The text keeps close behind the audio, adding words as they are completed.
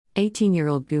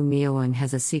18-year-old Gu Mioung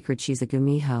has a secret. She's a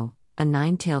Gumiho, a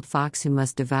nine-tailed fox who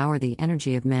must devour the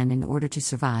energy of men in order to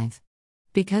survive.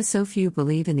 Because so few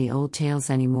believe in the old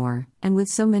tales anymore, and with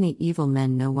so many evil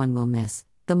men no one will miss,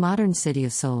 the modern city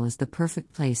of Seoul is the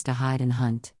perfect place to hide and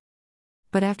hunt.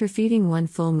 But after feeding one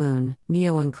full moon,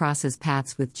 Mioung crosses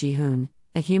paths with Ji-hoon,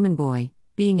 a human boy,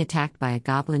 being attacked by a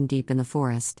goblin deep in the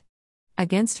forest.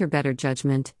 Against her better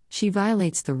judgment, she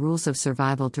violates the rules of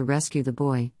survival to rescue the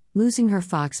boy, losing her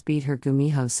fox beat her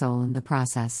Gumiho soul in the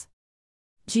process.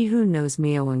 Ji-hoon knows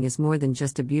Mioung is more than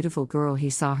just a beautiful girl. He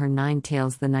saw her 9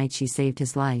 tails the night she saved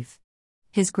his life.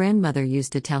 His grandmother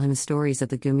used to tell him stories of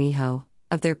the Gumiho,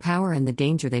 of their power and the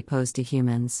danger they pose to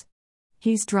humans.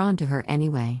 He's drawn to her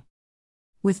anyway.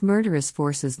 With murderous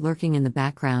forces lurking in the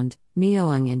background,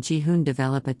 Mioung and Ji-hoon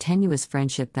develop a tenuous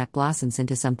friendship that blossoms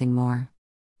into something more.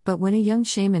 But when a young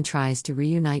shaman tries to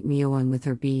reunite Mioung with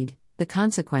her bead, the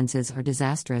consequences are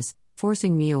disastrous,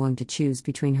 forcing Mioung to choose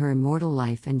between her immortal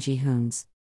life and Ji-hoon's.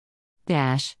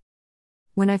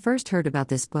 When I first heard about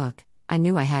this book, I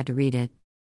knew I had to read it.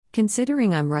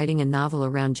 Considering I'm writing a novel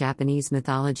around Japanese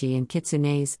mythology and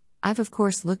kitsunes, I've of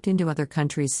course looked into other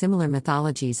countries' similar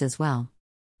mythologies as well.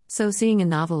 So seeing a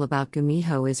novel about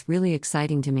Gumiho is really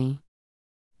exciting to me.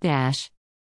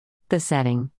 The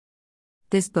setting.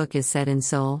 This book is set in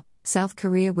Seoul, South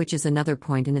Korea, which is another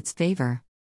point in its favor.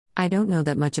 I don't know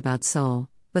that much about Seoul,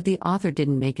 but the author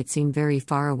didn't make it seem very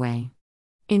far away.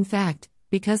 In fact,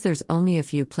 because there's only a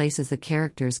few places the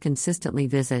characters consistently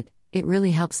visit, it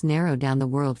really helps narrow down the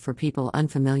world for people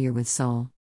unfamiliar with Seoul.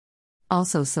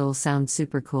 Also, Seoul sounds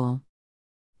super cool.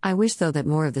 I wish though that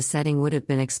more of the setting would have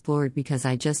been explored because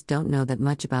I just don't know that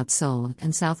much about Seoul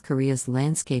and South Korea's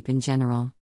landscape in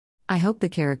general. I hope the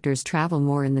characters travel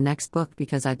more in the next book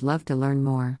because I'd love to learn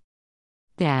more.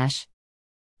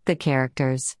 The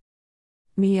characters.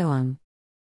 Mioung.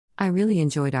 I really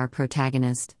enjoyed our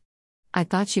protagonist. I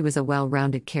thought she was a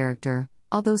well-rounded character,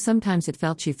 although sometimes it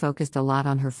felt she focused a lot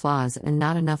on her flaws and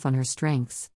not enough on her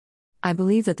strengths. I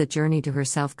believe that the journey to her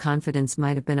self-confidence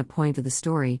might have been a point of the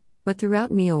story, but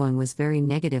throughout Mioung was very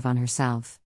negative on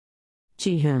herself.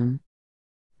 Ji-hoon.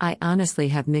 I honestly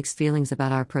have mixed feelings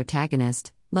about our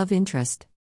protagonist, love interest.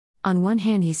 On one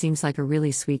hand he seems like a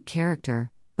really sweet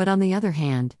character, but on the other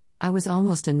hand, I was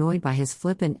almost annoyed by his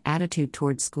flippant attitude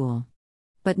towards school.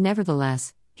 But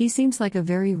nevertheless, he seems like a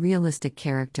very realistic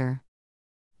character.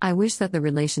 I wish that the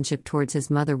relationship towards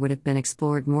his mother would have been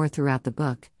explored more throughout the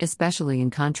book, especially in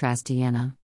contrast to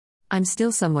Yena. I'm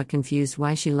still somewhat confused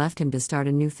why she left him to start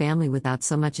a new family without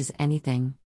so much as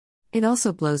anything. It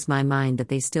also blows my mind that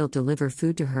they still deliver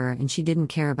food to her and she didn't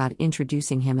care about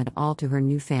introducing him at all to her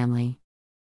new family.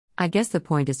 I guess the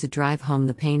point is to drive home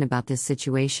the pain about this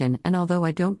situation, and although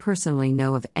I don't personally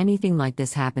know of anything like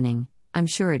this happening, I'm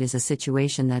sure it is a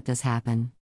situation that does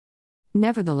happen.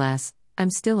 Nevertheless, I'm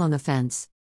still on the fence.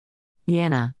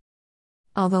 Yena.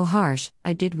 Although harsh,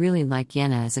 I did really like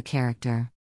Yena as a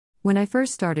character. When I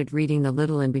first started reading the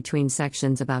little in-between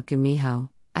sections about Gumiho,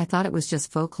 I thought it was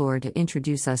just folklore to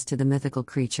introduce us to the mythical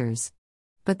creatures.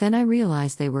 But then I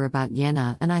realized they were about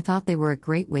Yena, and I thought they were a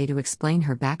great way to explain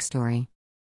her backstory.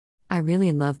 I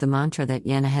really love the mantra that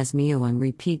Yena has Mioung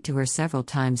repeat to her several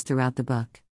times throughout the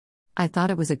book. I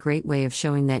thought it was a great way of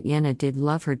showing that Yena did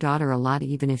love her daughter a lot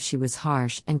even if she was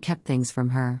harsh and kept things from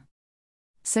her.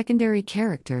 Secondary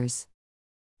characters.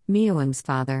 Mioung's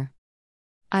father.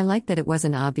 I like that it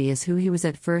wasn't obvious who he was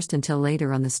at first until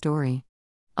later on the story.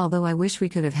 Although I wish we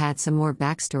could have had some more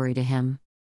backstory to him.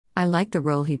 I liked the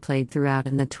role he played throughout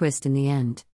and the twist in the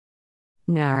end.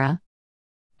 Nara.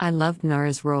 I loved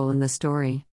Nara's role in the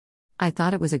story. I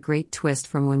thought it was a great twist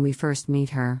from when we first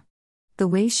meet her. The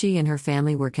way she and her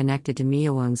family were connected to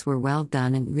Mioung's were well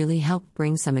done and really helped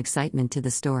bring some excitement to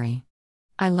the story.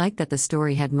 I liked that the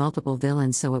story had multiple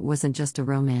villains so it wasn't just a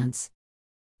romance.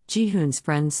 Ji-hoon's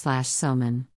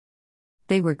friend/Somin.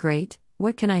 They were great,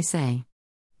 what can I say?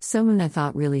 Somin I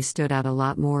thought really stood out a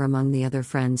lot more among the other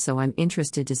friends, so I'm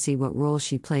interested to see what role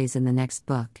she plays in the next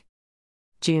book.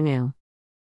 Junwoo.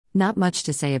 Not much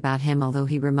to say about him, although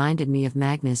he reminded me of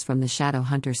Magnus from the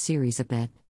Shadowhunter series a bit.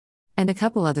 And a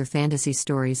couple other fantasy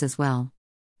stories as well.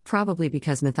 Probably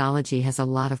because mythology has a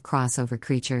lot of crossover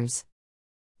creatures.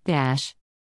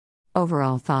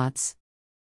 Overall thoughts.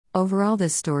 Overall,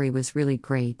 this story was really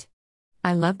great.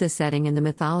 I love the setting and the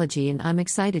mythology, and I'm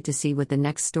excited to see what the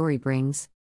next story brings.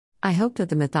 I hope that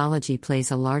the mythology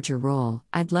plays a larger role.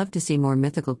 I'd love to see more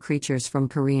mythical creatures from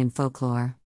Korean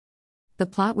folklore. The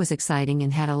plot was exciting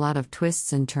and had a lot of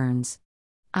twists and turns.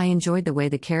 I enjoyed the way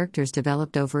the characters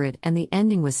developed over it, and the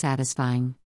ending was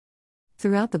satisfying.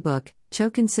 Throughout the book,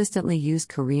 Cho consistently used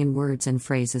Korean words and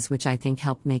phrases which I think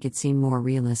helped make it seem more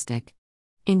realistic.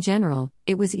 In general,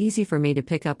 it was easy for me to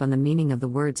pick up on the meaning of the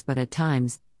words, but at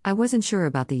times, I wasn't sure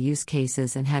about the use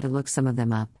cases and had to look some of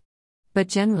them up. But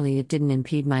generally it didn't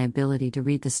impede my ability to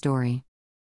read the story.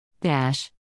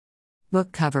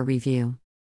 Book cover review.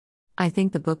 I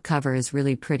think the book cover is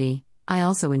really pretty. I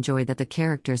also enjoy that the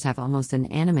characters have almost an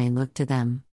anime look to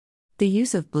them. The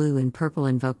use of blue and purple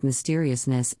invoke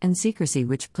mysteriousness and secrecy,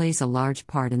 which plays a large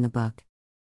part in the book.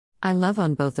 I love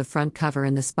on both the front cover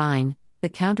and the spine, the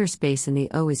counter space in the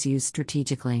O is used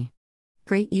strategically.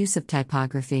 Great use of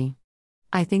typography.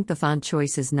 I think the font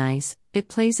choice is nice, it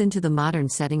plays into the modern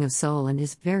setting of Seoul and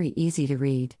is very easy to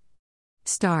read.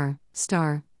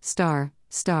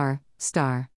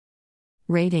 Star.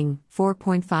 Rating,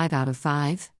 4.5 out of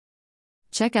 5.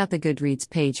 Check out the Goodreads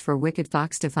page for Wicked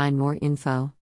Fox to find more info.